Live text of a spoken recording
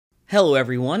Hello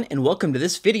everyone, and welcome to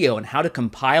this video on how to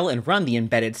compile and run the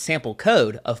embedded sample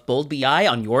code of BoldBI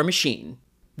on your machine.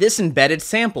 This embedded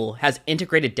sample has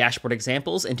integrated dashboard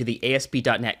examples into the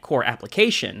ASP.NET Core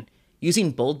application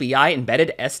using BoldBI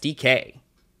Embedded SDK.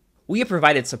 We have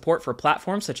provided support for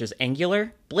platforms such as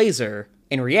Angular, Blazor,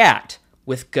 and React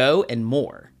with Go and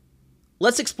more.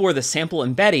 Let's explore the sample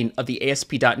embedding of the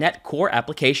ASP.NET Core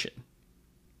application.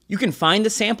 You can find the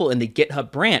sample in the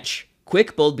GitHub branch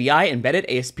Quick BoldBI Embedded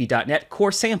ASP.NET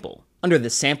Core Sample under the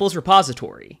Samples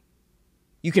repository.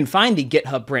 You can find the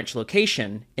GitHub branch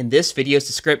location in this video's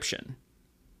description.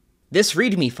 This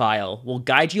README file will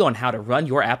guide you on how to run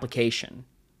your application.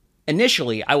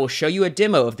 Initially, I will show you a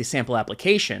demo of the sample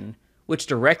application, which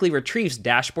directly retrieves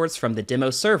dashboards from the demo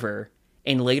server,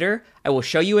 and later, I will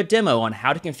show you a demo on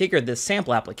how to configure this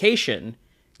sample application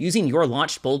using your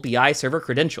launched BoldBI server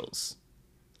credentials.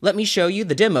 Let me show you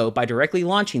the demo by directly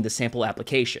launching the sample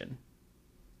application.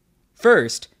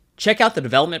 First, check out the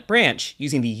development branch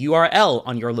using the URL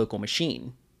on your local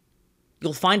machine.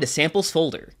 You'll find a samples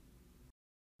folder.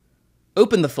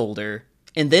 Open the folder,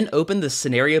 and then open the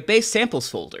scenario-based samples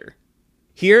folder.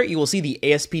 Here you will see the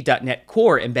ASP.NET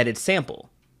Core embedded sample.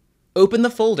 Open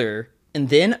the folder, and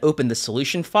then open the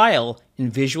solution file in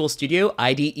Visual Studio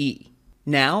IDE.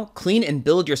 Now, clean and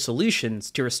build your solutions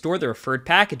to restore the referred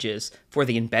packages for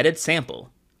the embedded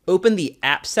sample. Open the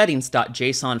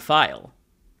appsettings.json file.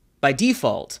 By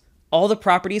default, all the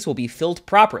properties will be filled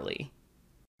properly.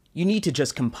 You need to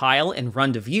just compile and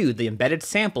run to view the embedded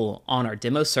sample on our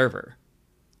demo server.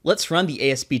 Let's run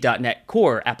the ASP.NET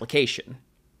Core application.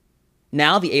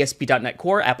 Now the ASP.NET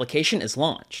Core application is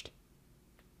launched.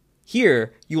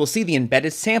 Here, you will see the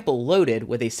embedded sample loaded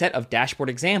with a set of dashboard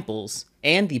examples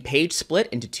and the page split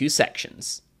into two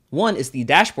sections. One is the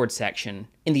dashboard section,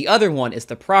 and the other one is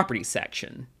the properties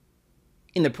section.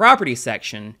 In the properties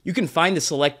section, you can find the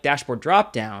Select Dashboard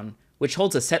dropdown, which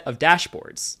holds a set of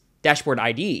dashboards, dashboard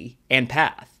ID, and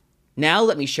path. Now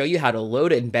let me show you how to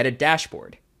load an embedded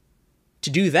dashboard. To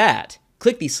do that,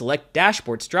 click the Select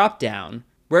Dashboards dropdown,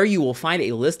 where you will find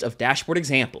a list of dashboard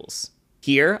examples.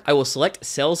 Here, I will select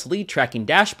Sales Lead Tracking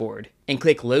Dashboard and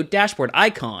click Load Dashboard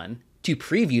icon to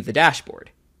preview the dashboard.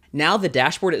 Now the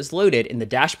dashboard is loaded in the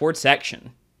Dashboard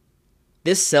section.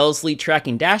 This Sales Lead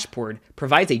Tracking Dashboard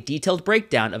provides a detailed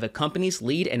breakdown of a company's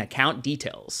lead and account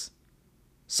details.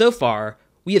 So far,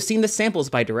 we have seen the samples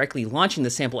by directly launching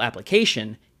the sample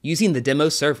application using the demo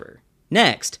server.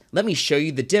 Next, let me show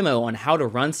you the demo on how to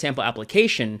run sample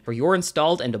application for your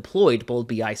installed and deployed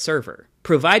BoldBI server.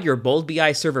 Provide your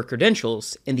BoldBI server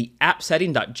credentials in the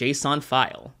appsetting.json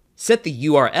file. Set the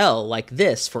URL like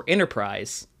this for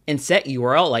enterprise, and set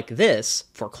URL like this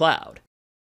for cloud.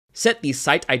 Set the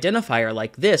site identifier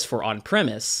like this for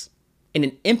on-premise, and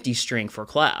an empty string for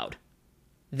cloud.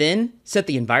 Then, set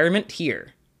the environment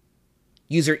here.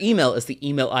 User email is the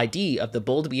email ID of the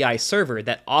BoldBI server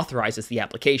that authorizes the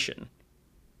application.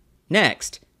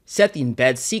 Next, set the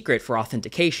embed secret for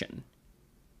authentication.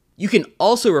 You can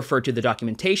also refer to the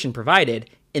documentation provided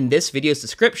in this video's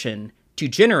description to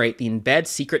generate the embed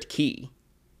secret key.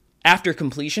 After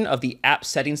completion of the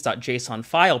appsettings.json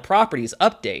file properties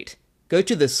update, go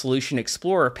to the Solution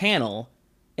Explorer panel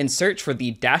and search for the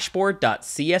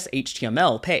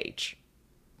dashboard.cshtml page.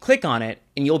 Click on it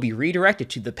and you'll be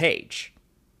redirected to the page.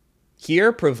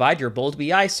 Here, provide your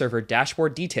BoldBI server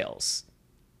dashboard details.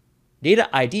 Data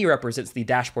ID represents the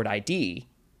dashboard ID,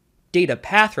 data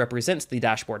path represents the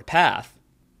dashboard path,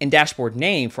 and dashboard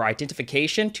name for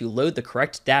identification to load the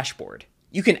correct dashboard.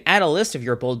 You can add a list of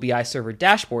your BoldBI server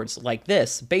dashboards like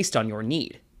this based on your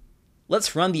need.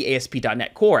 Let's run the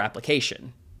ASP.NET Core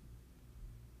application.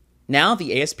 Now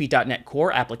the ASP.NET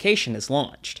Core application is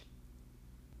launched.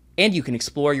 And you can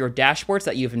explore your dashboards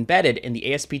that you've embedded in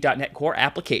the ASP.NET Core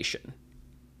application.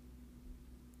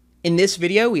 In this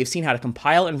video, we have seen how to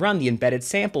compile and run the embedded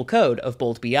sample code of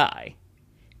BoldBI.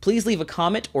 Please leave a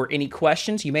comment or any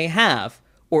questions you may have,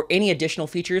 or any additional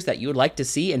features that you would like to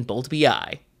see in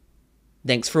BoldBI.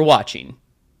 Thanks for watching.